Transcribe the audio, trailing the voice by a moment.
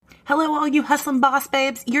Hello, all you hustling boss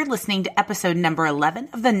babes. You're listening to episode number 11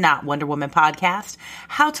 of the Not Wonder Woman podcast,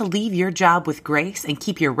 how to leave your job with grace and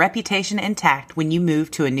keep your reputation intact when you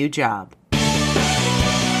move to a new job.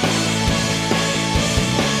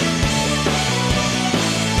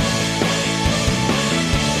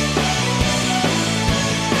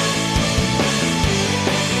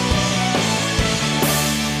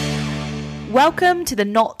 Welcome to the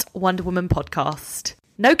Not Wonder Woman podcast.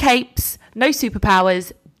 No capes, no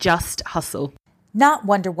superpowers, just hustle. Not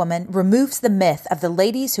Wonder Woman removes the myth of the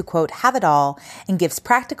ladies who, quote, have it all and gives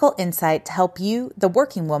practical insight to help you, the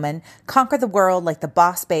working woman, conquer the world like the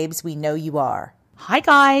boss babes we know you are. Hi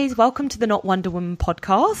guys, welcome to the Not Wonder Woman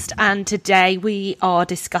podcast, and today we are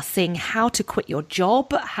discussing how to quit your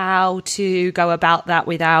job, how to go about that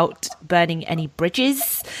without burning any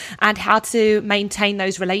bridges, and how to maintain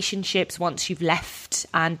those relationships once you've left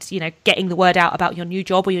and, you know, getting the word out about your new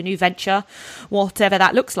job or your new venture, whatever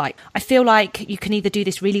that looks like. I feel like you can either do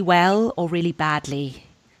this really well or really badly.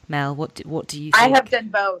 Mel, what do you think? I have done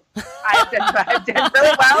both. I've done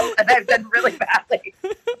really well and I've done really badly.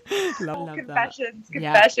 Love confessions.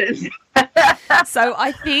 Yeah. So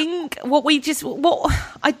I think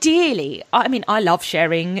ideally, I mean, I love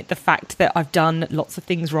sharing the fact that I've done lots of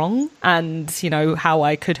things wrong and, you know, how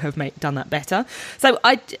I could have done that better. So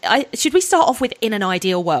I should we start off with, in an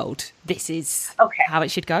ideal world, this is how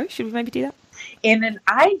it should go? Should we maybe do that? In an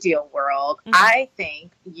ideal world, I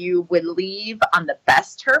think you would leave on the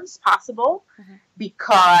best terms possible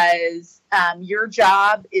because your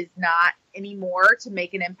job is not anymore to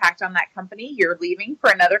make an impact on that company. You're leaving for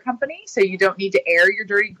another company, so you don't need to air your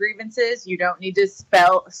dirty grievances. You don't need to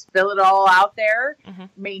spill it all out there.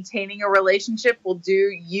 Maintaining a relationship will do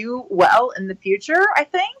you well in the future, I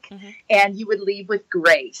think, and you would leave with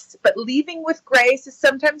grace. But leaving with grace is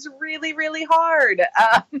sometimes really, really hard.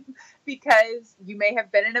 Because you may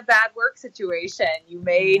have been in a bad work situation. You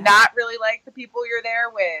may not really like the people you're there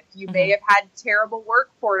with. You may have had terrible work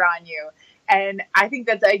poured on you. And I think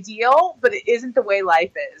that's ideal, but it isn't the way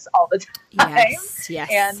life is all the time. Yes.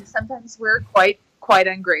 And sometimes we're quite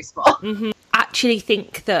ungraceful. Actually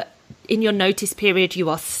think that in your notice period, you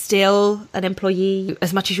are still an employee.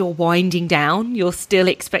 As much as you're winding down, you're still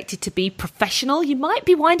expected to be professional. You might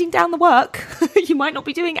be winding down the work. You might not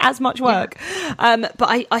be doing as much work. But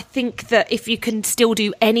I think that if you can still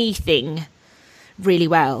do anything really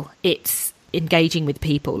well, it's engaging with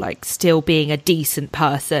people, like still being a decent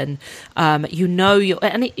person. And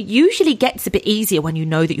it usually gets a bit easier when you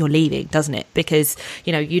know that you're leaving, doesn't it? Because,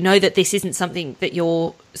 you know that this isn't something that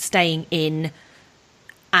you're staying in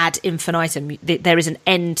ad infinitum. There is an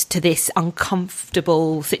end to this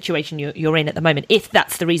uncomfortable situation you're in at the moment, if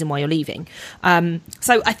that's the reason why you're leaving.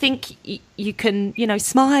 So I think you can,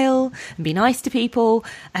 smile and be nice to people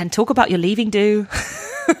and talk about your leaving do,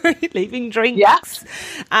 leaving drinks,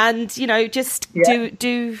 and just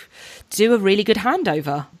do a really good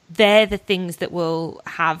handover. They're the things that will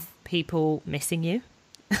have people missing you.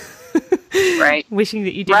 Right. Wishing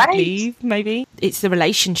that you didn't leave, maybe. It's the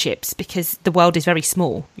relationships, because the world is very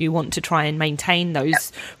small. You want to try and maintain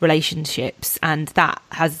those relationships, and that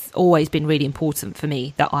has always been really important for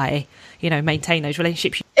me, that I, maintain those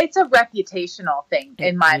relationships. It's a reputational thing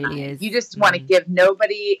in my mind. You just want to give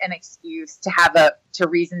nobody an excuse to have to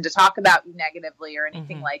reason to talk about you negatively or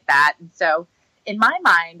anything like that. And so in my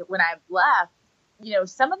mind, when I've left,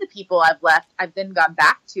 some of the people I've left, I've then gone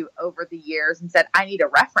back to over the years and said, I need a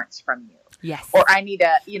reference from you. Yes. Or I need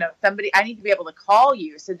I need to be able to call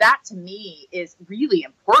you. So that to me is really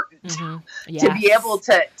important to be able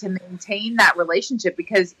to maintain that relationship,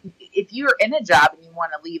 because if you're in a job and you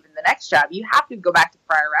want to leave in the next job, you have to go back to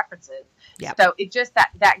prior references. Yep. So it just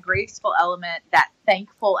that graceful element, that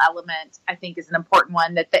thankful element, I think is an important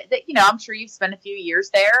one that I'm sure you've spent a few years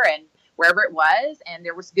there and wherever it was, and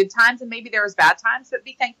there was good times and maybe there was bad times, but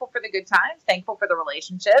be thankful for the good times, thankful for the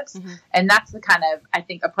relationships. And that's the kind of, I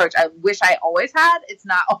think, approach I wish I always had. It's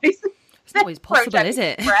not always possible, is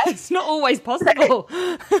it? It's not always possible.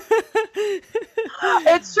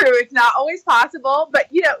 It's true. It's not always possible, but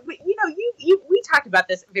we talked about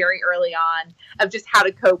this very early on, of just how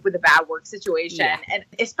to cope with a bad work situation, and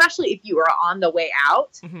especially if you are on the way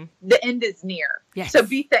out, the end is near. Yes. So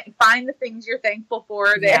find the things you're thankful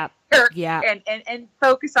for there, and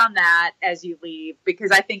focus on that as you leave,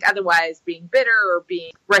 because I think otherwise being bitter or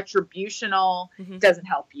being retributional doesn't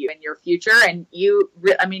help you in your future. And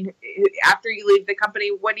after you leave the company,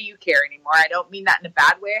 what do you care anymore? I don't mean that in a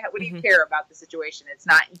bad way. What do you care about the situation? It's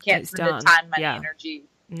not, you can't spend the time, money, energy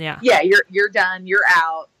Yeah. Yeah, you're done, you're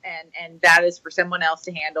out, and that is for someone else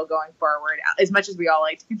to handle going forward. As much as we all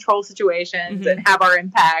like to control situations and have our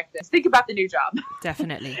impact, and think about the new job.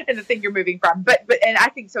 Definitely. And the thing you're moving from. But and I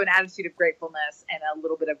think so an attitude of gratefulness and a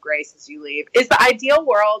little bit of grace as you leave is the ideal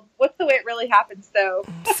world. What's the way it really happens though?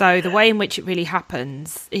 So the way in which it really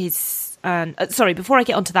happens is sorry, before I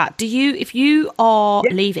get onto that, if you are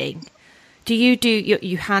leaving, do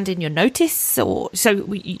you hand in your notice? Or so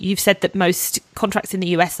you've said that most contracts in the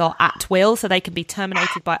US are at will, so they can be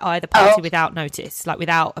terminated by either party without notice, like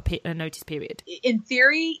without a notice period. In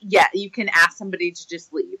theory, yeah, you can ask somebody to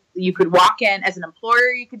just leave. You could walk in as an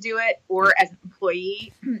employer, you could do it, or as an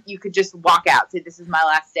employee, you could just walk out, say, "This is my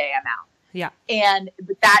last day, I'm out." Yeah.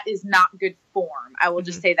 But that is not good form. I will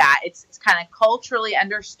just say that. It's kind of culturally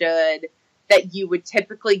understood that you would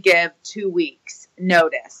typically give 2 weeks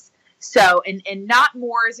notice. So, and not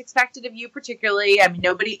more is expected of you particularly. I mean,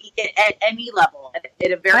 nobody at any level, at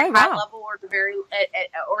a very high level or at a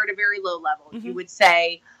very low level, you would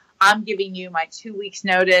say, I'm giving you my 2 weeks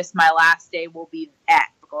notice. My last day will be X.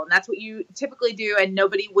 And that's what you typically do. And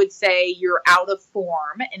nobody would say you're out of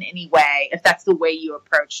form in any way if that's the way you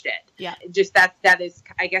approached it. Yeah. Just that is,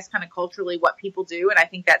 I guess, kind of culturally what people do. And I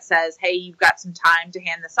think that says, hey, you've got some time to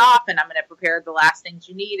hand this off and I'm going to prepare the last things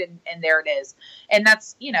you need. And there it is. And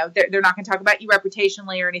that's, they're not going to talk about you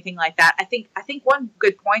reputationally or anything like that. I think one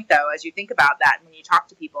good point, though, as you think about that, when you talk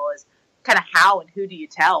to people is kind of how and who do you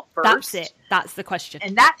tell first? That's it. That's the question.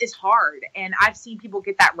 And that is hard. And I've seen people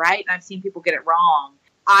get that right and I've seen people get it wrong.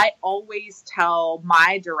 I always tell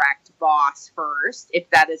my direct boss first, if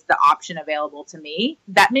that is the option available to me.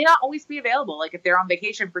 That may not always be available. Like if they're on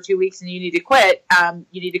vacation for 2 weeks and you need to quit,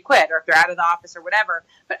 you need to quit, or if they're out of the office or whatever.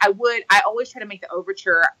 But I always try to make the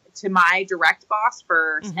overture to my direct boss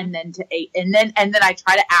first, and then and then I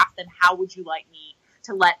try to ask them, how would you like me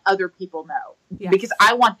to let other people know? Yes. Because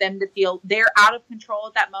I want them to feel they're out of control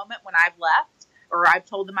at that moment when I've left, or I've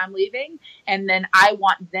told them I'm leaving. And then I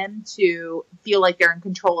want them to feel like they're in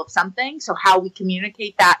control of something. So how we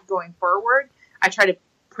communicate that going forward, I try to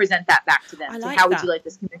present that back to them. So how would you like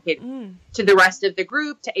this communicated to the rest of the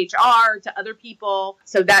group, to HR, to other people?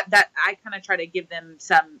 So that I kind of try to give them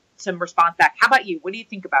some response back. How about you? What do you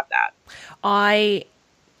think about that? I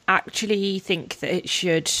actually think that it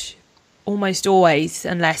should almost always,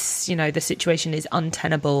 unless, the situation is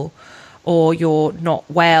untenable, or you're not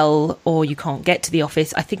well, or you can't get to the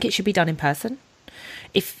office, I think it should be done in person,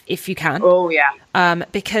 if you can. Oh yeah.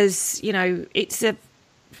 Because it's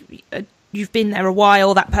you've been there a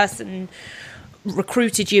while. That person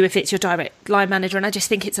recruited you if it's your direct line manager, and I just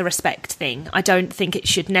think it's a respect thing. I don't think it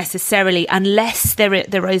should necessarily, unless there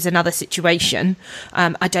is another situation.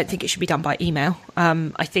 I don't think it should be done by email.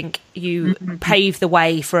 I think you pave the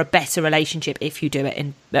way for a better relationship if you do it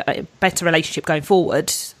in a better relationship going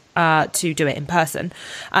forward. To do it in person.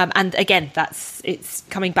 And again, it's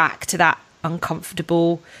coming back to that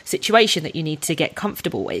uncomfortable situation that you need to get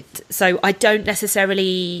comfortable with. So I don't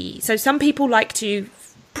necessarily... So some people like to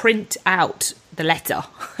print out the letter,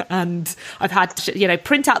 and I've had to,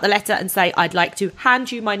 print out the letter and say, I'd like to hand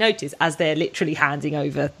you my notice, as they're literally handing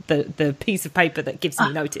over the piece of paper that gives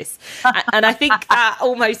me notice. And I think that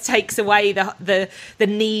almost takes away the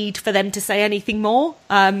need for them to say anything more.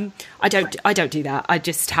 I don't do that. I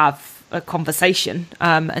just have a conversation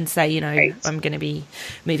and say, I'm going to be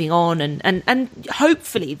moving on, and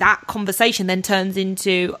hopefully that conversation then turns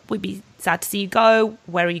into, we'd be sad to see you go,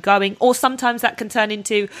 where are you going? Or sometimes that can turn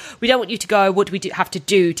into, we don't want you to go, what do we have to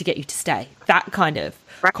do to get you to stay? That kind of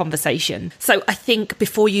conversation. So I think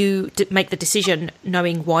before you make the decision,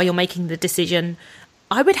 knowing why you're making the decision,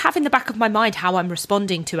 I would have in the back of my mind how I'm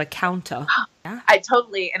responding to a counter. Yeah.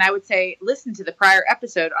 I would say, listen to the prior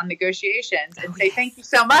episode on negotiations and say, thank you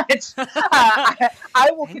so much.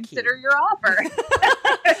 I will consider your offer.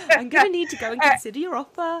 I'm going to need to go and consider your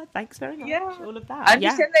offer. Thanks very much. Yeah. All of that.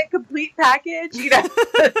 Understand that complete package,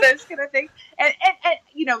 those kind of things. And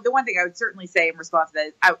the one thing I would certainly say in response to that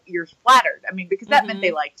is, you're flattered. I mean, because that meant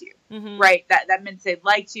they liked you, right? That meant they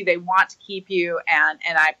liked you. They want to keep you. And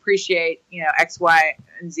I appreciate, X, Y,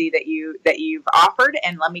 and Z that you've offered.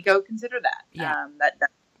 And let me go consider that. Yeah.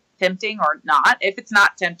 That's tempting or not. If it's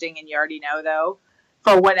not tempting and you already know, though,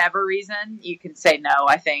 for whatever reason, you can say no.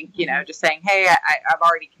 I think, just saying, hey, I've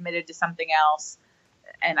already committed to something else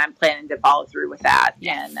and I'm planning to follow through with that.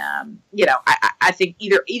 Yes. And, I think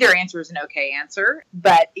either answer is an okay answer,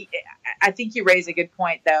 but I think you raise a good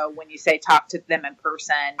point, though, when you say talk to them in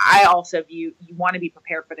person. I also view you want to be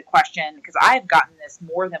prepared for the question, because I have gotten this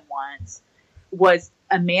more than once, was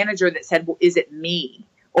a manager that said, well, is it me?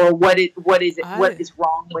 Or what is it? Oh. What is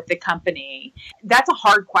wrong with the company? That's a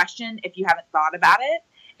hard question if you haven't thought about it.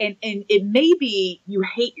 And it may be you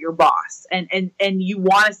hate your boss and you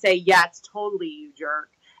want to say, yeah, it's totally you, jerk.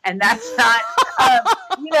 And that's not,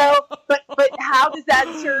 but how does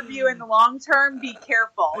that serve you in the long term? Be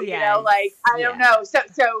careful, I don't know. So,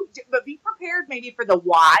 but be prepared maybe for the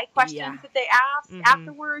why questions that they ask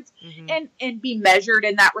afterwards and be measured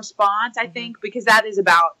in that response, I think, because that is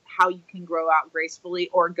about how you can grow out gracefully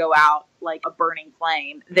or go out like a burning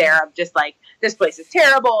flame there of just like, this place is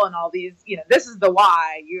terrible and all these, this is the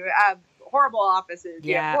why. You have horrible offices,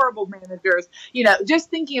 you have horrible managers, just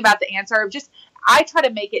thinking about the answer of I try to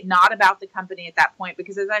make it not about the company at that point,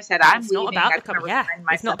 because as I said, it's leaving. Not about the company.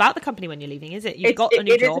 It's not about the company when you're leaving, is it? You've got a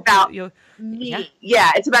new job. It is about me.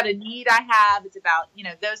 Yeah, it's about a need I have. It's about,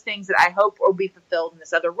 those things that I hope will be fulfilled in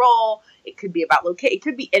this other role. It could be about location. It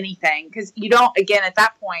could be anything, because you don't, again, at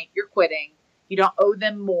that point, you're quitting. You don't owe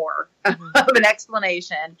them more of an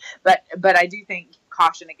explanation. But I do think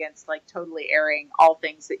caution against like totally airing all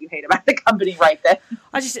things that you hate about the company right then.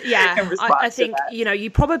 I think, you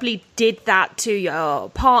probably did that to your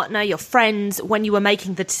partner, your friends, when you were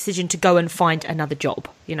making the decision to go and find another job.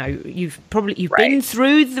 You've been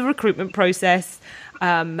through the recruitment process,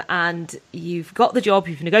 and you've got the job,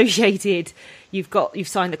 you've negotiated, you've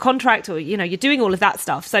signed the contract, or, you're doing all of that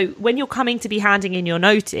stuff. So when you're coming to be handing in your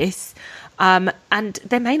notice, and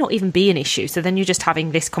there may not even be an issue. So then you're just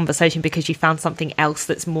having this conversation because you found something else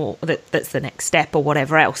that's more, that's the next step or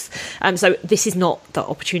whatever else. So this is not the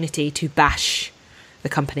opportunity to bash the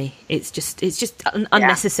company. It's just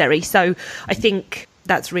unnecessary. So I think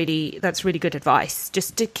that's really good advice.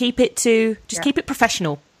 Just to keep it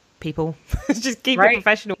professional, people. Just keep it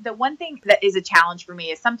professional. The one thing that is a challenge for me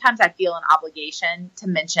is sometimes I feel an obligation to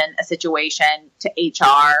mention a situation to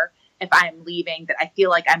HR if I'm leaving, that I feel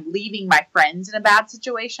like I'm leaving my friends in a bad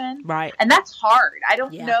situation. Right. And that's hard. I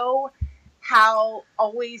don't know how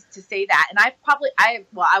always to say that. And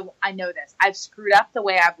I know this. I've screwed up the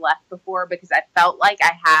way I've left before because I felt like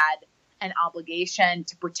I had an obligation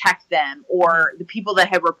to protect them or the people that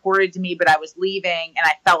had reported to me, but I was leaving and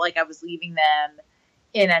I felt like I was leaving them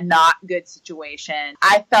in a not good situation.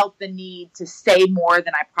 I felt the need to say more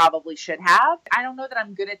than I probably should have. I don't know that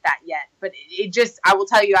I'm good at that yet, but I will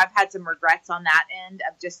tell you, I've had some regrets on that end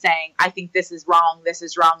of just saying, I think this is wrong, this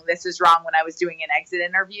is wrong, this is wrong when I was doing an exit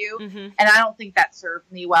interview. And I don't think that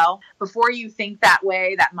served me well. Before you think that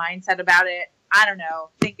way, that mindset about it, I don't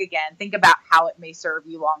know, think again. Think about how it may serve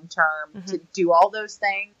you long term to do all those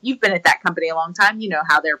things. You've been at that company a long time. You know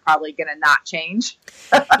how they're probably going to not change.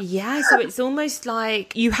 Yeah, so it's almost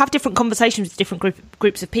like you have different conversations with different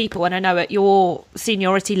groups of people. And I know at your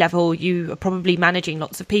seniority level, you are probably managing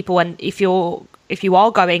lots of people. And if you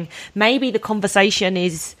are going, maybe the conversation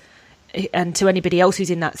is, and to anybody else who's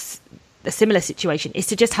in a similar situation, is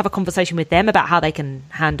to just have a conversation with them about how they can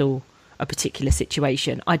handle a particular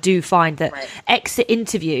situation. I do find that exit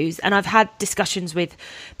interviews, and I've had discussions with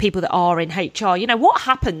people that are in HR, what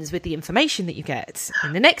happens with the information that you get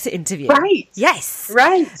in an exit interview? Right. Yes.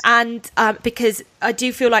 Right. And because I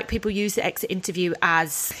do feel like people use the exit interview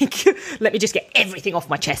as, let me just get everything off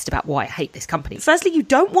my chest about why I hate this company. Firstly, you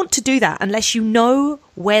don't want to do that unless you know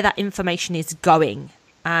where that information is going.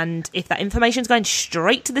 And if that information is going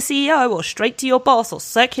straight to the CEO or straight to your boss or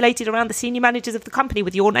circulated around the senior managers of the company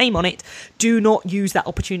with your name on it, do not use that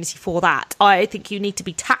opportunity for that. I think you need to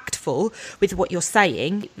be tactful with what you're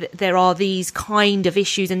saying. There are these kind of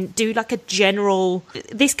issues, and do like a general,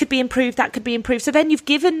 this could be improved, that could be improved. So then you've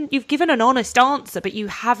given an honest answer, but you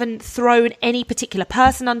haven't thrown any particular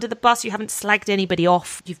person under the bus. You haven't slagged anybody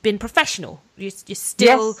off. You've been professional. You're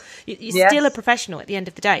still a professional at the end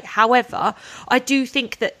of the day. However, I do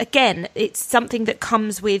think that, again, it's something that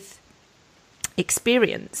comes with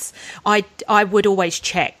experience. I would always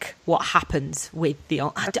check what happens with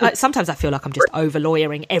the... sometimes I feel like I'm just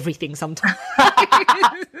over-lawyering everything sometimes.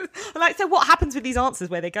 Like, so what happens with these answers,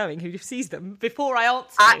 where they're going, who sees them, before I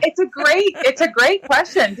answer? It's a great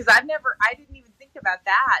question, because I didn't even think about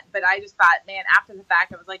that, but I just thought, man, after the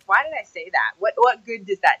fact, I was like, why did I say that? What good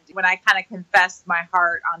does that do? When I kind of confessed my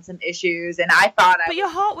heart on some issues, and I thought but your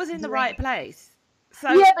heart was in the right place.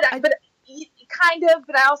 So yeah, but kind of,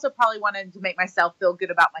 but I also probably wanted to make myself feel good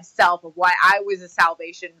about myself, of why I was a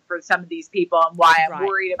salvation for some of these people and why I'm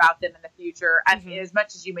worried about them in the future. And as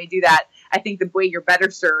much as you may do that, I think the way you're better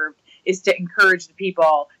served is to encourage the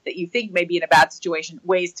people that you think may be in a bad situation,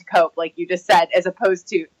 ways to cope, like you just said, as opposed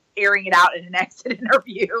to airing it out in an exit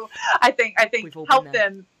interview. I think help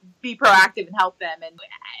them be proactive and help them. And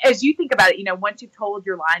as you think about it, once you've told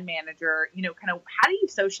your line manager, kind of how do you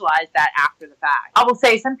socialize that after the fact? I will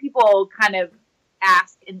say some people kind of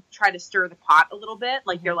ask and try to stir the pot a little bit.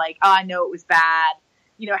 Like they're like, oh, I know it was bad.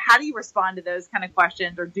 how do you respond to those kind of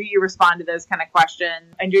questions, or do you respond to those kind of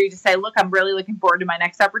questions? And do you just say, look, I'm really looking forward to my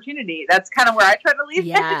next opportunity? That's kind of where I try to leave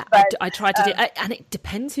it. But, I try to do, and it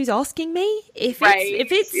depends who's asking me. If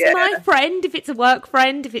it's my friend, if it's a work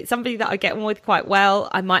friend, if it's somebody that I get on with quite well,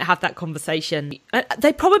 I might have that conversation.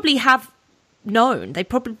 They probably have known, they've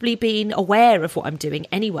probably been aware of what I'm doing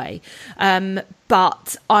anyway.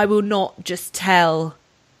 But I will not just tell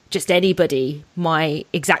just anybody my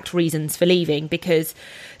exact reasons for leaving, because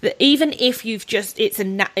even if you've just it's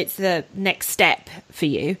the next step for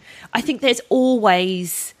you, I think there's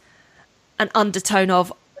always an undertone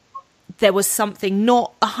of there was something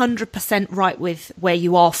not 100% right with where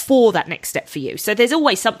you are for that next step for you. So there's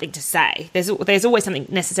always something to say. There's always something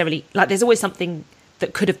necessarily, like there's always something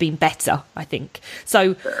that could have been better, I think.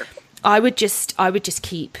 So sure. I would just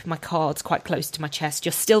keep my cards quite close to my chest.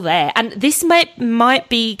 You're still there. And this might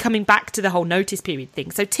be coming back to the whole notice period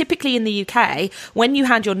thing. So typically in the UK, when you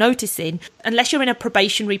hand your notice in, unless you're in a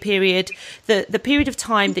probationary period, the period of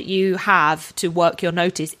time that you have to work your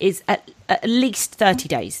notice is at least 30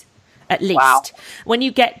 days. At least. Wow. When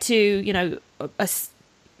you get to, a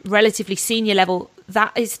relatively senior level,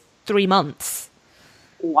 that is 3 months.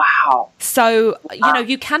 Wow. So,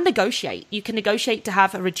 you can negotiate. You can negotiate to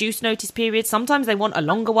have a reduced notice period. Sometimes they want a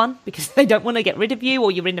longer one because they don't want to get rid of you,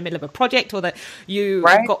 or you're in the middle of a project, or that you've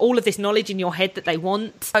got all of this knowledge in your head that they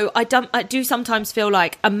want. So I do sometimes feel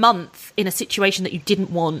like a month in a situation that you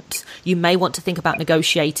didn't want, you may want to think about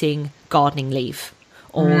negotiating gardening leave.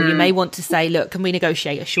 Or you may want to say, look, can we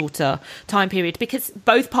negotiate a shorter time period? Because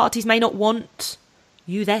both parties may not want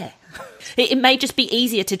you there. It may just be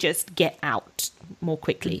easier to just get out more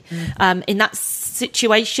quickly. In that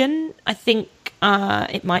situation, I think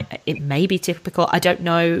it may be typical, I don't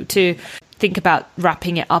know, to think about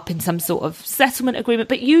wrapping it up in some sort of settlement agreement,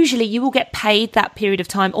 but usually you will get paid that period of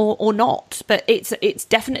time or not. But it's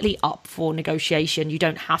definitely up for negotiation. You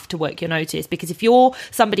don't have to work your notice, because if you're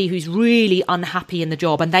somebody who's really unhappy in the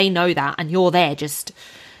job and they know that, and you're there just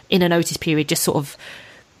in a notice period, just sort of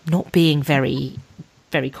not being very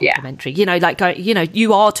complimentary,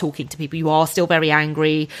 you are talking to people, you are still very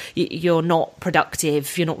angry, you're not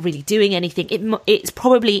productive, you're not really doing anything, it's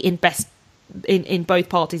probably in both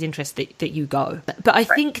parties' interest that you go. But I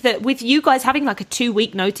think that with you guys having like a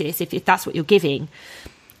 2-week notice, if that's what you're giving,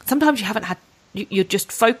 sometimes you haven't had, you're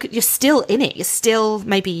just focused, you're still in it, you're still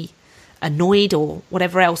maybe annoyed or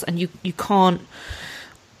whatever else, and you haven't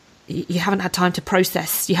had time to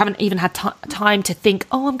process, you haven't even had time to think,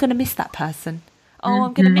 oh, I'm going to miss that person. Oh,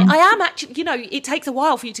 I'm going to I am actually, it takes a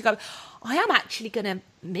while for you to go, I am actually going to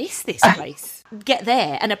miss this place. Get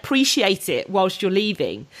there and appreciate it whilst you're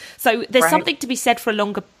leaving. So there's something to be said for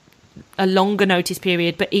a longer notice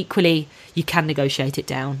period, but equally you can negotiate it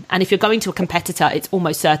down. And if you're going to a competitor, it's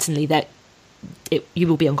almost certainly that you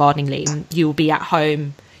will be on gardening leave. You will be at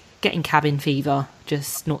home getting cabin fever,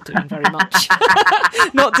 just not doing very much.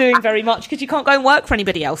 Not doing very much because you can't go and work for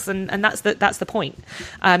anybody else, and that's the point.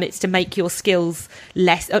 It's to make your skills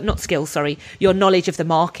your knowledge of the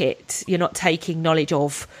market. You're not taking knowledge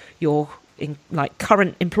of your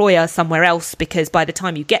current employer somewhere else, because by the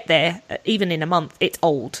time you get there, even in a month, it's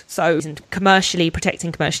old. So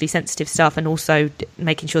protecting commercially sensitive stuff, and also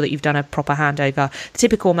making sure that you've done a proper handover. The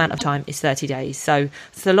typical amount of time is 30 days. So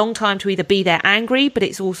it's a long time to either be there angry, but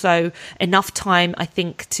it's also enough time, I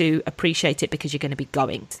think, to appreciate it because you're going to be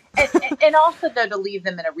going. And also, though, to leave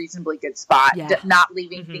them in a reasonably good spot, not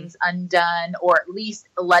leaving things undone, or at least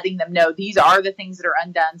letting them know these are the things that are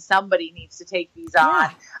undone. Somebody needs to take these on.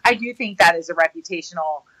 I do think that is a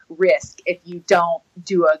reputational risk if you don't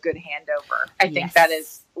do a good handover. I think that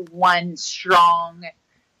is one strong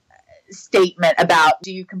statement about,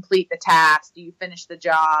 do you complete the task? Do you finish the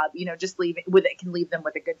job? Just leave it with it can leave them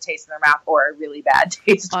with a good taste in their mouth or a really bad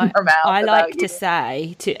taste in their mouth. I like to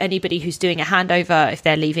say to anybody who's doing a handover, if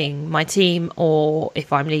they're leaving my team or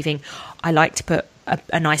if I'm leaving, I like to put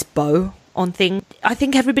a nice bow on things. I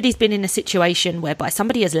think everybody's been in a situation whereby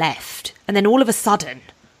somebody has left and then all of a sudden,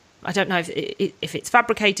 I don't know if it's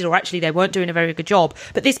fabricated or actually they weren't doing a very good job,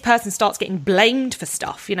 but this person starts getting blamed for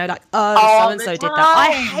stuff, so-and-so did that.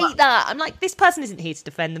 I hate that. I'm like, this person isn't here to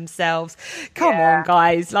defend themselves. Come on,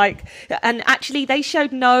 guys. And actually they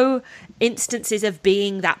showed no instances of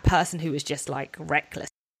being that person who was just reckless.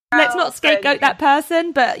 Let's not scapegoat that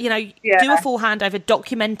person, but, do a full handover,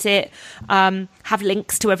 document it, have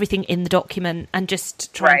links to everything in the document, and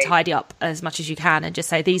just try and tidy up as much as you can, and just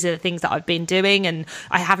say, these are the things that I've been doing and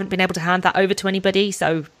I haven't been able to hand that over to anybody.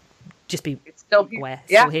 So just be aware.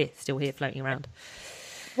 Still here floating around.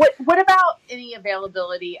 What about any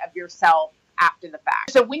availability of yourself after the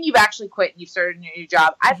fact? So when you've actually quit and you've started a new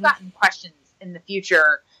job, I've gotten questions in the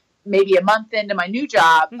future, maybe a month into my new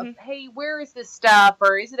job, of, hey, where is this stuff?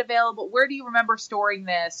 Or is it available? Where do you remember storing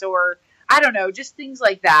this? Or I don't know, just things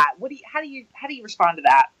like that. How do you respond to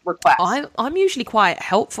that request? I'm usually quite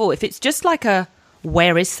helpful. If it's just like a,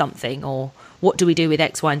 where is something, or what do we do with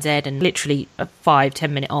X, Y, and Z, and literally a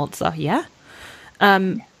 5-10 minute answer. Yeah.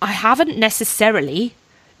 I haven't necessarily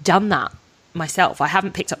done that myself. I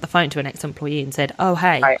haven't picked up the phone to an ex-employee and said, oh,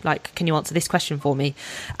 hey, like, can you answer this question for me?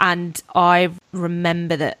 And I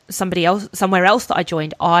remember that somewhere else that I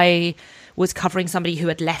joined, I was covering somebody who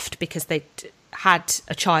had left because they'd had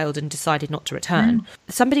a child and decided not to return.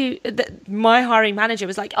 My hiring manager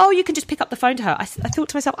was like, oh, you can just pick up the phone to her. I thought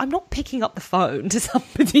to myself, I'm not picking up the phone to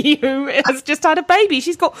somebody who has just had a baby.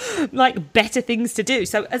 She's got like better things to do.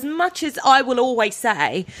 So as much as I will always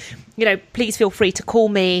say, you know, please feel free to call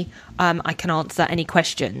me, I can answer any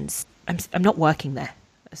questions. I'm not working there.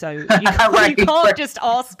 So you can't just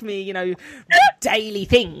ask me, you know, daily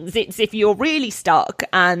things. It's if you're really stuck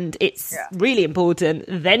and it's really important,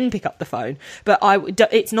 then pick up the phone. But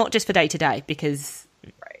it's not just for day to day, because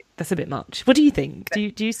that's a bit much. What do you think? Do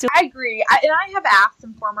you still? I agree. And I have asked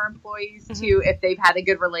some former employees too if they've had a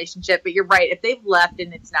good relationship. But you're right. If they've left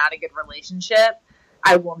and it's not a good relationship,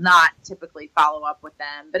 I will not typically follow up with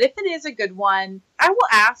them. But if it is a good one, I will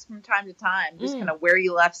ask from time to time, just kind of where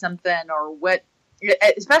you left something or what.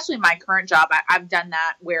 Especially in my current job, I've done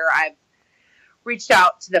that where I've reached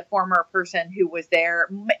out to the former person who was there,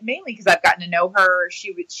 mainly because I've gotten to know her.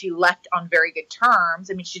 She left on very good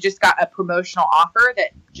terms. I mean, she just got a promotional offer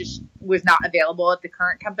that just was not available at the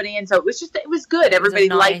current company. And so it was good. Everybody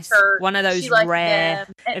liked her. One of those rare,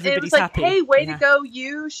 and everybody's it was like, happy. Hey, way to go,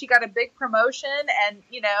 you. She got a big promotion and,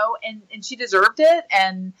 you know, and she deserved it.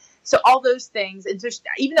 And so all those things, and so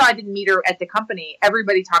even though I didn't meet her at the company,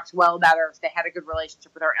 everybody talks well about her if they had a good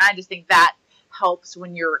relationship with her. And I just think that helps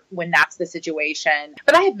when that's the situation.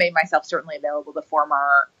 But I have made myself certainly available to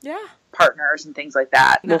former partners and things like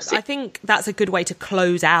that. I think that's a good way to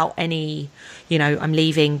close out any, you know, I'm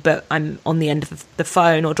leaving, but I'm on the end of the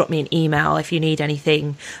phone, or drop me an email if you need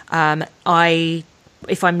anything.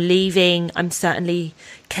 If I'm leaving, I'm certainly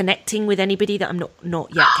connecting with anybody that I'm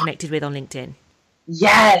not yet connected with on LinkedIn.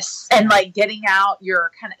 Yes. And like getting out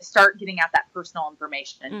start getting out that personal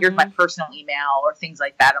information. Here's my personal email or things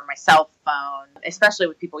like that, or my cell phone, especially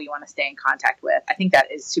with people you want to stay in contact with. I think that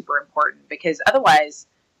is super important, because otherwise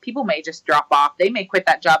people may just drop off. They may quit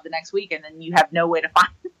that job the next week and then you have no way to find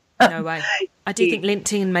them. No way. I do think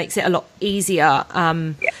LinkedIn makes it a lot easier,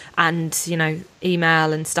 and, you know,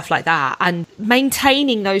 email and stuff like that. And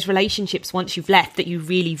maintaining those relationships once you've left that you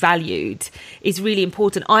really valued is really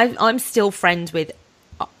important. I'm still friends with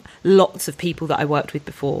lots of people that I worked with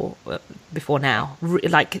before now.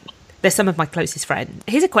 Like, they're some of my closest friends.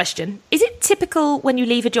 Here's a question. Is it typical when you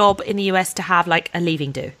leave a job in the US to have like a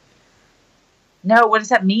leaving do? No, what does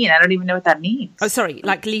that mean? I don't even know what that means. Oh, sorry,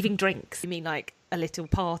 like leaving drinks. You mean like a little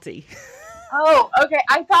party? Oh, okay.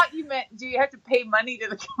 I thought you meant, do you have to pay money to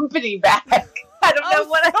the company back? I don't know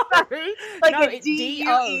what I thought. Like no, a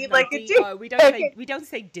D-U-E, like a D-O. We don't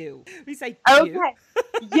say do. We say do. Okay.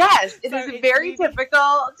 Yes, it is very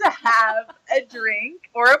typical to have a drink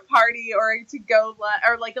or a party or to go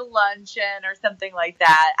or like a luncheon or something like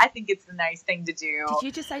that. I think it's a nice thing to do. Did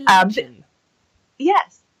you just say luncheon?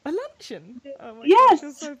 Yes. A luncheon? Oh my gosh,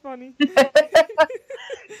 that's so funny.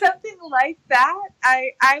 Something like that.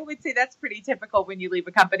 I would say that's pretty typical when you leave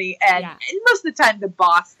a company. And most of the time the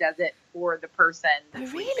boss does it for the person. Oh,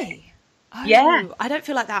 really? Oh, yeah. I don't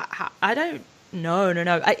feel like that. I don't. No.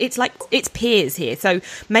 It's like, it's peers here. So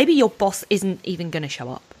maybe your boss isn't even going to show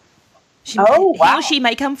up. He or she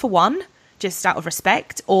may come for one, just out of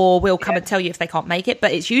respect, or will come and tell you if they can't make it.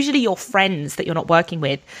 But it's usually your friends that you're not working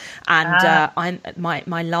with. And I'm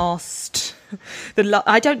my last.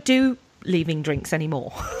 I don't do leaving drinks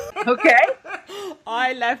anymore. Okay.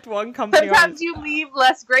 I left one company. Sometimes you leave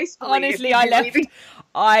less gracefully. Honestly, I left.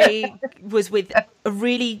 I was with a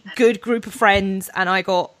really good group of friends, and I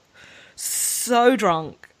got so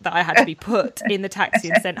drunk that I had to be put in the taxi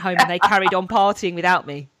and sent home, and they carried on partying without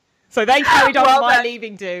me. So they carried on my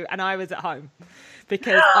leaving do, and I was at home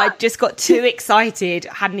because I just got too excited,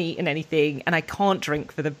 hadn't eaten anything, and I can't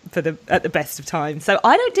drink for the at the best of times. So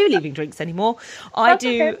I don't do leaving drinks anymore. I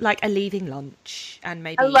do like a leaving lunch and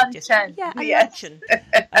maybe a luncheon. luncheon.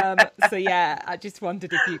 So yeah, I just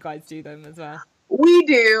wondered if you guys do them as well. We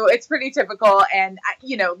do. It's pretty typical, and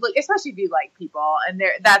you know, look, especially if you like people, and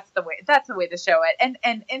that's the way to show it.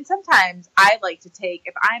 And sometimes I like to take,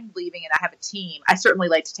 if I'm leaving and I have a team, I certainly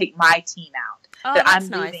like to take my team out. That I'm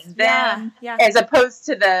leaving them, as opposed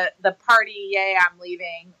to the party. Yay, I'm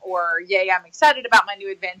leaving, or yay, I'm excited about my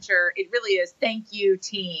new adventure. It really is thank you,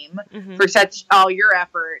 team, for such all your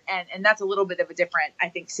effort, and that's a little bit of a different, I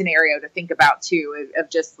think, scenario to think about too, of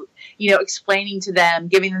just, you know, explaining to them,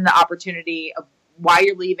 giving them the opportunity of why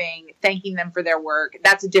you're leaving, thanking them for their work.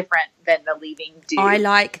 That's different than the leaving dude. I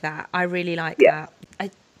like that. I really like that.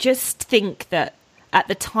 I just think that at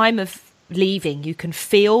the time of leaving, you can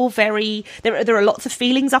feel very, there are lots of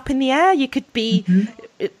feelings up in the air. You could be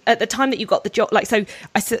at the time that you got the job, like, so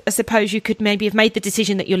I suppose you could maybe have made the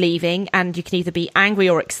decision that you're leaving, and you can either be angry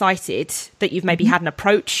or excited that you've maybe had an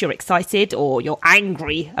approach, you're excited, or you're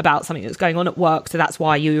angry about something that's going on at work, so that's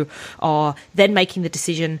why you are then making the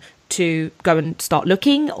decision to go and start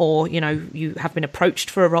looking, or, you know, you have been approached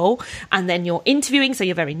for a role, and then you're interviewing, so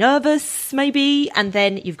you're very nervous maybe, and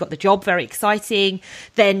then you've got the job, very exciting,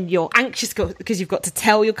 then you're anxious because you've got to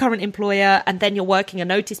tell your current employer, and then you're working a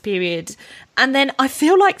notice period, and then I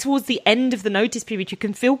feel like towards the end of the notice period you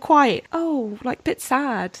can feel quite, like a bit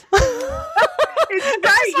sad. It's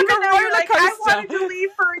right. Even though you're like, I wanted to leave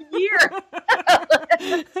for a year.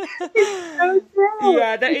 It's so true.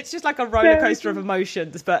 Yeah, it's just like a roller coaster of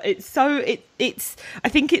emotions, but it's I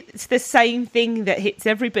think it's the same thing that hits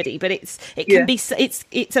everybody, but it can be,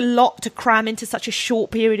 it's a lot to cram into such a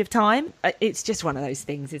short period of time. It's just one of those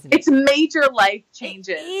things, isn't it? It's major life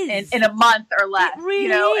changes in a month or less. It really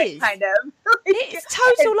is. It's kind of. It's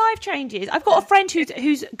total life changes. I've got a friend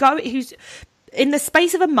who's in the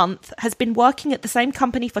space of a month has been working at the same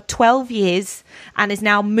company for 12 years and is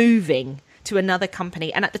now moving to another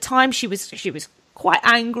company. And at the time she was quite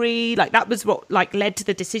angry. Like, that was what led to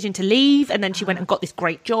the decision to leave. And then she went and got this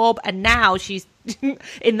great job. And now she's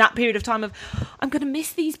in that period of time of, I'm going to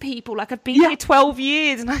miss these people. Like, I've been here 12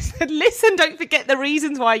 years. And I said, listen, don't forget the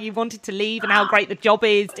reasons why you wanted to leave and how great the job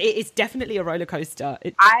is. It is definitely a roller coaster.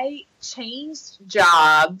 I changed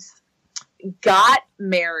jobs, got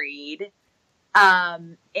married,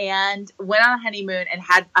 and went on a honeymoon, and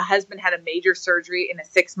had a major surgery in a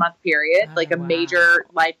 6-month period, major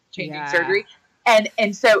life-changing surgery.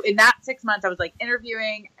 And so in that 6 months, I was like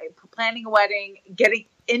interviewing, planning a wedding,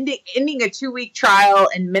 ending a 2-week trial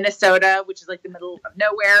in Minnesota, which is like the middle of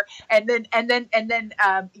nowhere, and then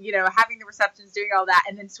you know, having the receptions, doing all that,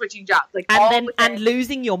 and then switching jobs, and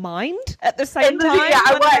losing your mind at the same time. Yeah,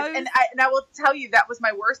 I was, and I will tell you, that was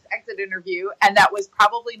my worst exit interview, and that was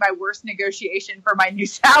probably my worst negotiation for my new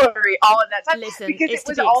salary all in that time. Listen, because it's it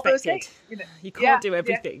was to be all expected. those things. You know? You can't do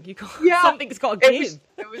everything. You can't. Something's got to give.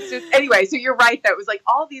 It was just, anyway. So you're right. That was like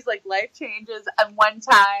all these life changes at one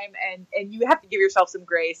time, and you have to give yourself some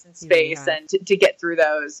grace and space and to get through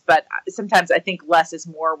those. But sometimes I think less is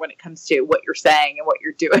more when it comes to what you're saying and what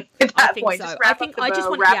you're doing at that point. So.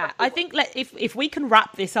 I think if we can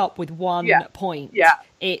wrap this up with one point,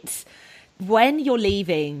 it's when you're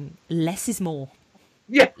leaving, less is more.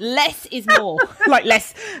 Yeah. Less is more.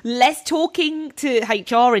 less talking to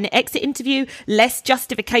HR in an exit interview, less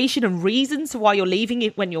justification and reasons for why you're leaving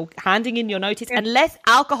it when you're handing in your notice, and less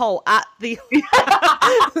alcohol at the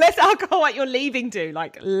less alcohol at your leaving do.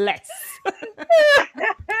 Less. I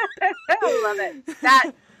love it.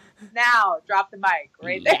 That now drop the mic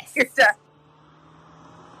right there. Yes.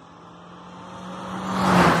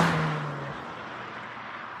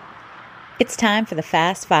 It's time for the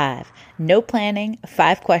Fast Five. No planning,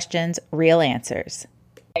 5 questions, real answers.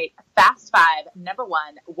 Fast 5. Number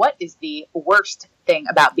 1, what is the worst thing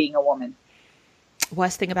about being a woman?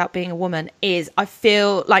 Worst thing about being a woman is I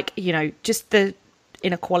feel like, just the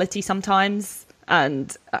inequality sometimes.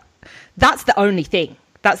 And that's the only thing.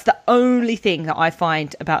 That's the only thing that I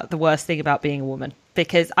find about the worst thing about being a woman.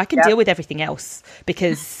 Because I can deal with everything else.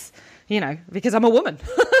 Because I'm a woman.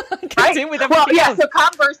 I can deal with everything else. So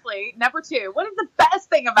conversely, number 2, what is the best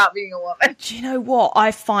thing about being a woman? Do you know what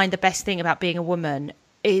I find the best thing about being a woman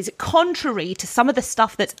is, contrary to some of the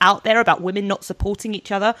stuff that's out there about women not supporting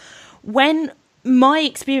each other, when my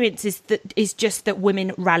experience is just that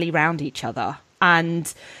women rally around each other.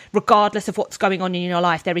 And regardless of what's going on in your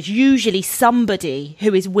life, there is usually somebody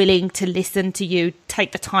who is willing to listen to you,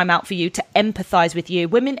 take the time out for you, to empathise with you.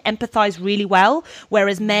 Women empathise really well,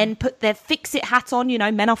 whereas men put their fix-it hat on.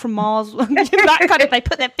 Men are from Mars. That kind of, they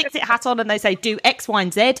put their fix-it hat on and they say, do X, Y,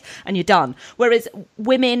 and Z, and you're done. Whereas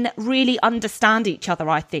women really understand each other,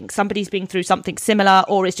 I think. Somebody's been through something similar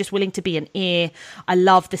or is just willing to be an ear. I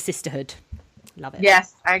love the sisterhood. Love it.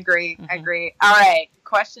 Yes, I agree. I agree. All right.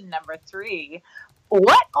 Question number 3.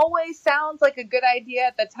 What always sounds like a good idea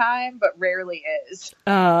at the time, but rarely is?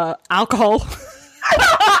 Alcohol.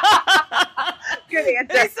 Good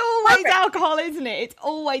answer. It's always Perfect. alcohol, isn't it? It's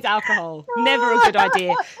always alcohol. Never a good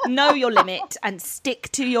idea. Know your limit and stick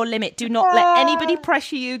to your limit. Do not let anybody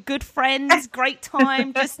pressure you. Good friends, great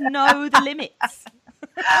time. Just know the limits.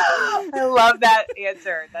 I love that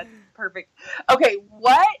answer. That's perfect. Okay,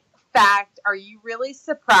 what fact are you really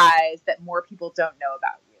surprised that more people don't know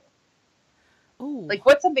about you? Oh, Like,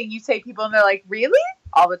 what's something you say to people and they're like, really?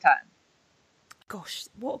 All the time. gosh,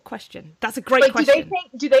 what a question. That's a great Like, question.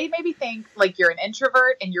 do they maybe think like you're an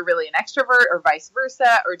introvert and you're really an extrovert, or vice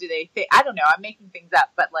versa? Or do they think, I don't know, I'm making things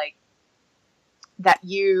up, but like that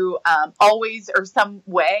you always, or some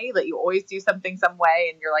way, that you always do something some way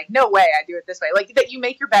and you're like, no way, I do it this way. Like that you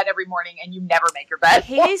make your bed every morning and you never make your bed.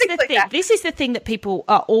 Here's the Like thing. that. This is the thing that people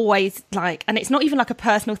are always like, and it's not even like a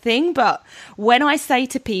personal thing, but when I say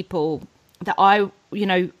to people that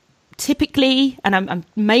typically, and I'm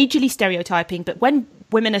majorly stereotyping, but when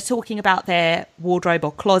women are talking about their wardrobe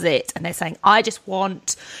or closet and they're saying, I just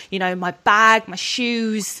want, my bag, my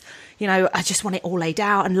shoes, I just want it all laid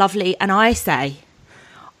out and lovely. And I say,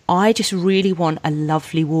 I just really want a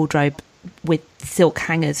lovely wardrobe with silk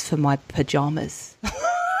hangers for my pajamas.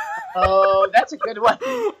 Oh, that's a good one.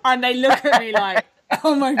 And they look at me like,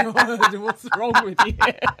 oh my God, what's wrong with you?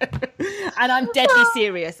 And I'm deadly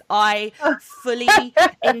serious. I fully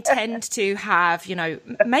intend to have,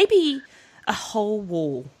 maybe a whole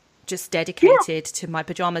wall just dedicated to my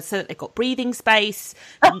pajamas so that they've got breathing space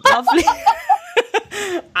and lovely,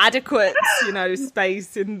 adequate,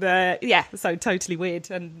 space in there. Yeah, so totally weird.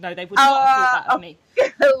 And no, they would not have thought that of me.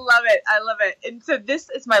 I love it. And so this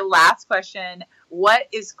is my last question. What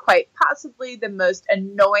is quite possibly the most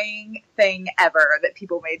annoying thing ever that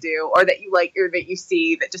people may do, or that you like, or that you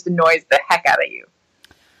see that just annoys the heck out of you?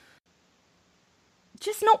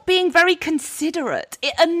 Just not being very considerate.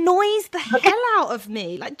 It annoys the hell out of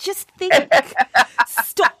me. Like, just think,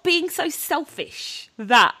 stop being so selfish.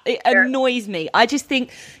 That it annoys me. I just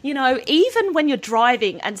think, even when you're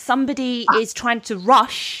driving and somebody is trying to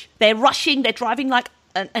rush, they're rushing, they're driving like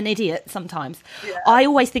an idiot sometimes. Yeah. I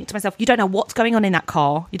always think to myself, you don't know what's going on in that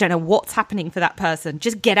car. You don't know what's happening for that person.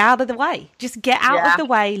 Just get out of the way. Just get out of the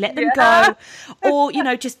way. Let them go. Or,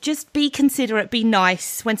 just be considerate, be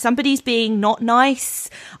nice. When somebody's being not nice,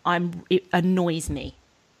 it annoys me.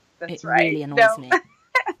 That's it right. really annoys me.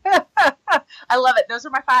 I love it. Those are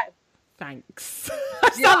my 5. Thanks. I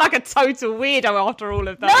sound like a total weirdo after all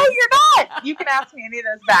of that. No, you're not. You can ask me any of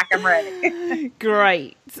those back. I'm ready.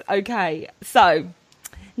 Great. Okay. So,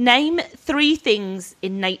 name 3 things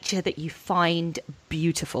in nature that you find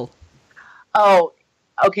beautiful. Oh,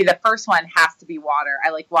 okay. The first one has to be water.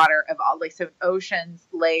 I like water of all, like, so oceans,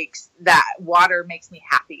 lakes. That water makes me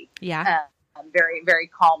happy. Yeah. Very, very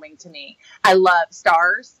calming to me. I love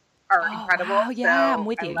stars. Are incredible. Oh, yeah, so I'm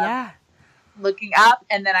with you. I love Yeah. looking up.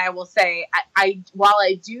 And then I will say, while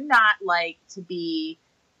I do not like to be,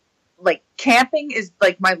 like, camping is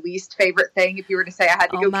like my least favorite thing. If you were to say I had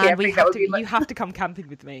to go camping, that would be you have to come camping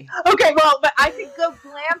with me. Okay, well, but I could go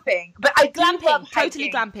glamping. But I do love totally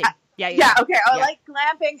hiking. glamping. Yeah, okay. I like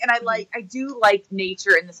glamping, and I do like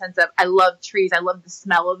nature in the sense of I love trees. I love the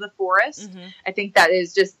smell of the forest. Mm-hmm. I think that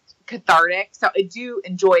is just cathartic. So I do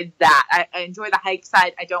enjoy that. I enjoy the hike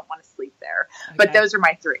side. I don't want to sleep there. Okay. But those are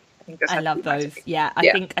my 3. I love those. Yeah,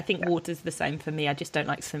 I think water's the same for me. I just don't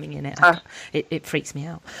like swimming in it. It freaks me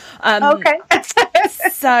out. Okay.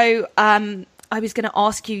 So I was going to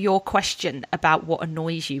ask you your question about what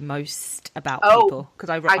annoys you most about people, because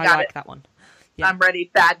I like that one. Yeah. I'm ready.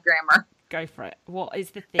 Bad grammar. Go for it. What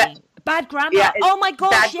is the thing? Bad grammar? Yeah, oh my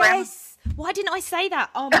gosh, yes. Why didn't I say that?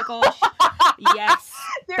 Oh my gosh. Yes.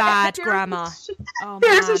 Bad grammar.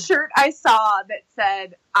 There's a shirt I saw that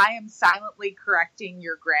said, I am silently correcting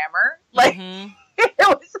your grammar. Like, it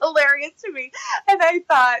was hilarious to me. And I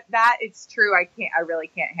thought that it's true. I really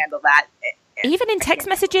can't handle that. Even in text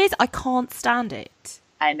messages, I can't stand it.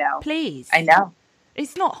 I know. Please. I know.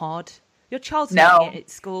 It's not hard. Your child's learning it at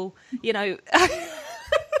school,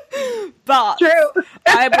 But true.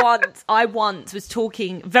 I once was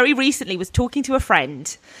talking to a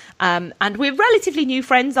friend, and we're relatively new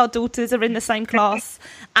friends. Our daughters are in the same class,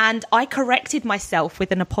 and I corrected myself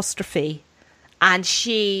with an apostrophe, and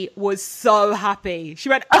she was so happy. She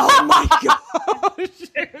went, "Oh my gosh!"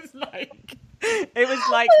 It was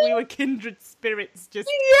like we were kindred spirits, just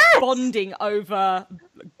bonding over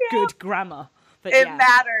good grammar. But it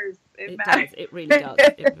matters. It matters. It really does.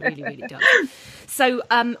 It really, really does. So,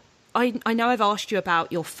 I know I've asked you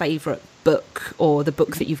about your favourite book or the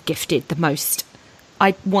book that you've gifted the most.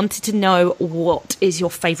 I wanted to know, what is your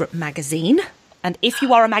favourite magazine And if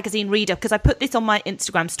you are a magazine reader, because I put this on my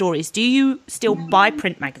Instagram stories, do you still buy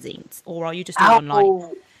print magazines, or are you just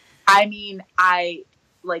online? I mean, I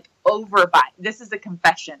like overbuy. This is a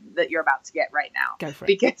confession that you're about to get right now. Go for it.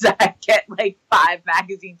 Because I get like 5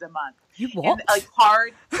 magazines a month. You what? And, like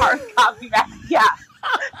hard copy magazines. Yeah.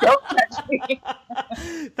 Don't touch me.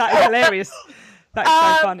 That is hilarious. That is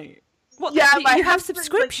so funny. What? Yeah, You have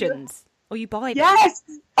subscriptions, or you buy them? Yes,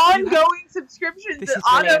 ongoing subscriptions that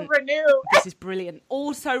auto-renew. This is brilliant.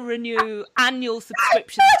 Also renew annual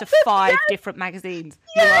subscriptions to 5 different magazines.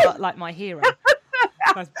 Yes. You are like my hero.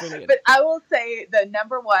 That's brilliant. But I will say the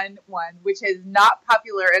number one, which is not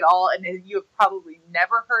popular at all, and you have probably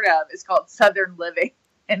never heard of, is called Southern Living.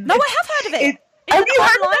 And no, I have heard of it. Have you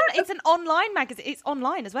heard of it? It's an online magazine. It's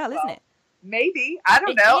online as well, isn't it? Maybe. I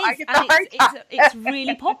don't know. Is, I get the hard time. It's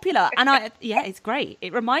really popular. And it's great.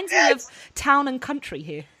 It reminds me of Town and Country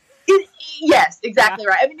here. Yes, exactly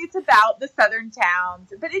right. I mean, it's about the southern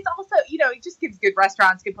towns, but it's also, it just gives good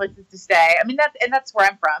restaurants, good places to stay. I mean, that's where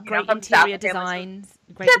I'm from. Great from interior designs.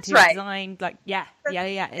 Design. Like, yeah.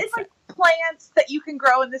 It's like plants that you can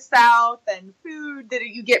grow in the South and food that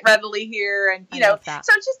you get readily here. And, so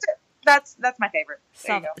it's just, that's my favorite.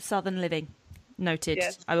 Southern Living. Noted.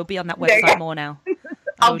 Yes. I will be on that website more now.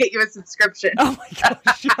 I'll get you a subscription. Oh my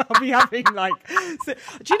gosh, I'll be having do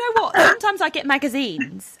you know what? Sometimes I get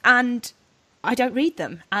magazines and I don't read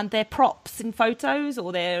them, and they're props in photos,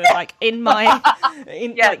 or they're like in my,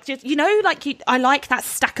 like just I like that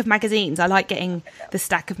stack of magazines. I like getting the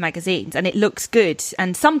stack of magazines, and it looks good.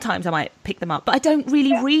 And sometimes I might pick them up, but I don't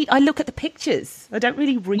really read. I look at the pictures. I don't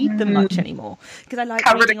really read them much anymore because I like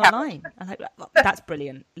reading online. I like that's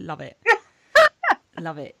brilliant. Love it.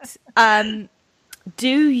 Love it. Do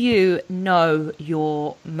you know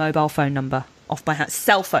your mobile phone number off by heart?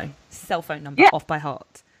 Cell phone number off by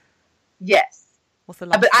heart? Yes. What's the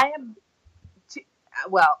last? But I am,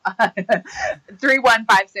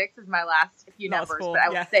 3156 is my last few numbers. But I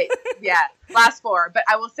will say, last 4. But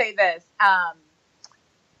I will say this: I'm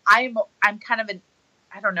kind of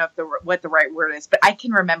I don't know what the right word is, but I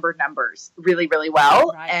can remember numbers really, really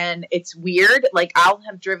well. Right. And it's weird. Like, I'll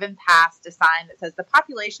have driven past a sign that says the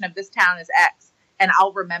population of this town is X, and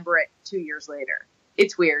I'll remember it 2 years later.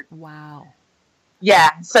 It's weird. Wow.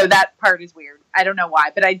 Yeah. So that part is weird. I don't know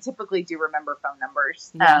why, but I typically do remember phone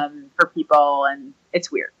numbers for people, and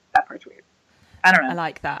it's weird. That part's weird. I don't know. I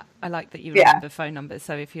like that. I like that you remember phone numbers.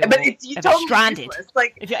 So if you're ever totally stranded, useless.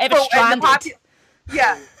 Like, if you're ever stranded.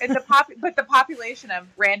 Yeah, and but the population of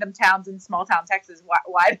random towns in small town Texas,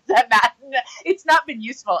 why does that matter? It's not been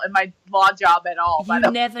useful in my law job at all. You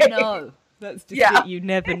never know. That's just it. You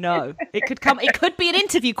never know. It could come. It could be an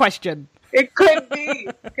interview question. It could be.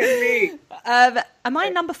 Am I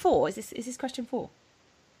number 4? Is this question 4?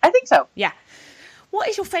 I think so. Yeah. What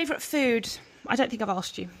is your favourite food? I don't think I've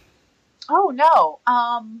asked you. Oh no.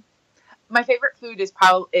 My favourite food is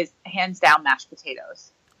hands down mashed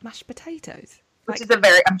potatoes. Mashed potatoes. Which is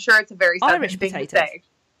I'm sure it's a very Irish thing potatoes. to say.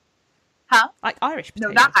 Huh? Like Irish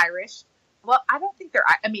potatoes. No, not Irish. Well, I don't think they're,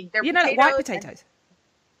 they're potatoes. Like white potatoes.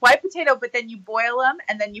 White potato, but then you boil them,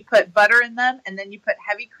 and then you put butter in them, and then you put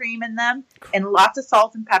heavy cream in them, and lots of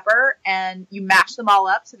salt and pepper, and you mash them all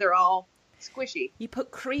up so they're all squishy. You put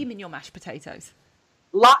cream in your mashed potatoes?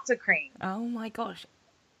 Lots of cream. Oh my gosh.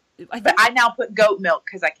 But I now put goat milk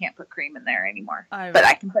because I can't put cream in there anymore. Oh, right. But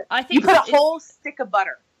I can put. You put a whole stick of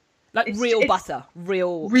butter. Like real butter,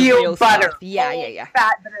 real butter. Stuff. Yeah.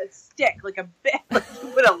 Fat, but a stick, like a bit, like you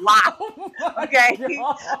put a lot. Okay,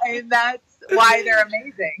 and that's why they're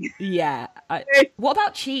amazing. Yeah. What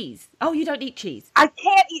about cheese? Oh, you don't eat cheese? I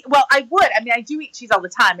can't eat. Well, I would. I mean, I do eat cheese all the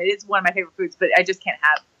time. It is one of my favorite foods, but I just can't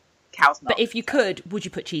have cow's milk. But if you could, would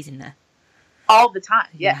you put cheese in there? All the time.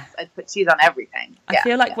 Yes, I'd put cheese on everything. I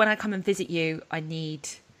feel like when I come and visit you, I need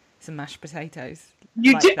some mashed potatoes.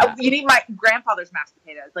 You do. You need my grandfather's mashed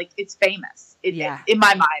potatoes. Like, it's famous. In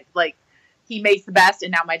my mind, like, he makes the best,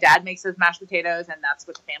 and now my dad makes those mashed potatoes, and that's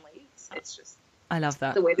what the family eats. It's just, I love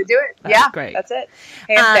that. The way to do it. That's great. That's it.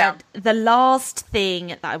 Hands down. The last thing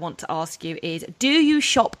that I want to ask you is: do you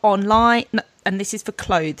shop online? And this is for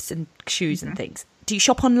clothes and shoes and things. Do you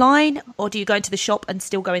shop online, or do you go into the shop and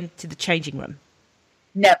still go into the changing room?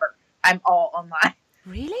 Never. I'm all online.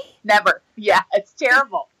 Really? Never. Yeah, it's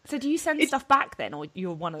terrible. So do you send stuff back then, or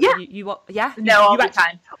you're one of No, all the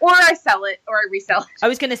time. Or I sell it, or I resell it. I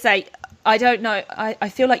was going to say, I don't know. I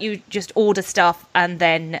feel like you just order stuff and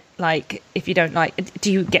then, like, if you don't like,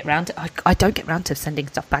 do you get round to? I don't get round to sending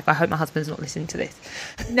stuff back. I hope my husband's not listening to this.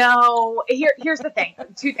 No, here's the thing.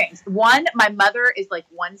 Two things. One, my mother is like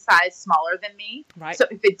one size smaller than me. Right. So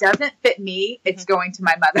if it doesn't fit me, it's going to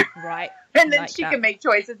my mother. Right. And then she can make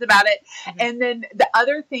choices about it. And then the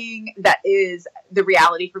other thing that is the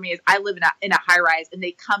reality for me is I live in a high rise, and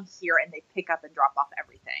they come here and they pick up and drop off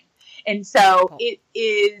everything. And so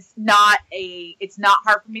it's not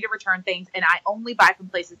hard for me to return things. And I only buy from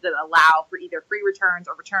places that allow for either free returns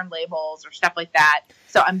or return labels or stuff like that.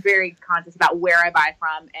 So I'm very conscious about where I buy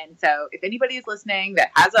from. And so if anybody is listening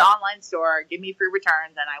that has an online store, give me free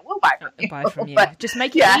returns and I will buy from you. Buy from you. But, just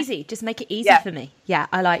make it easy. Just make it easy for me. Yeah,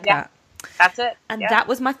 I like that. That's it. And that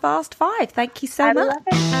was my Fast Five. Thank you so much. Love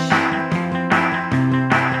it.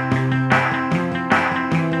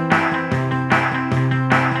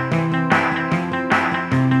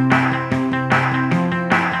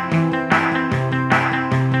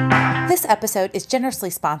 This episode is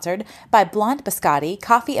generously sponsored by Blonde Biscotti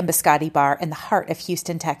Coffee and Biscotti Bar in the heart of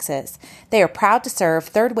Houston, Texas. They are proud to serve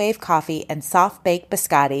third wave coffee and soft baked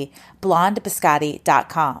biscotti.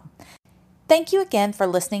 BlondeBiscotti.com. Thank you again for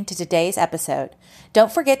listening to today's episode.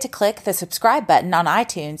 Don't forget to click the subscribe button on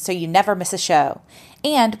iTunes so you never miss a show.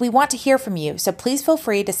 And we want to hear from you, so please feel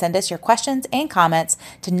free to send us your questions and comments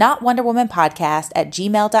to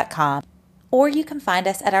notwonderwomanpodcast@gmail.com, or you can find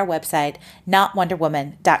us at our website,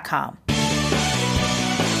 notwonderwoman.com.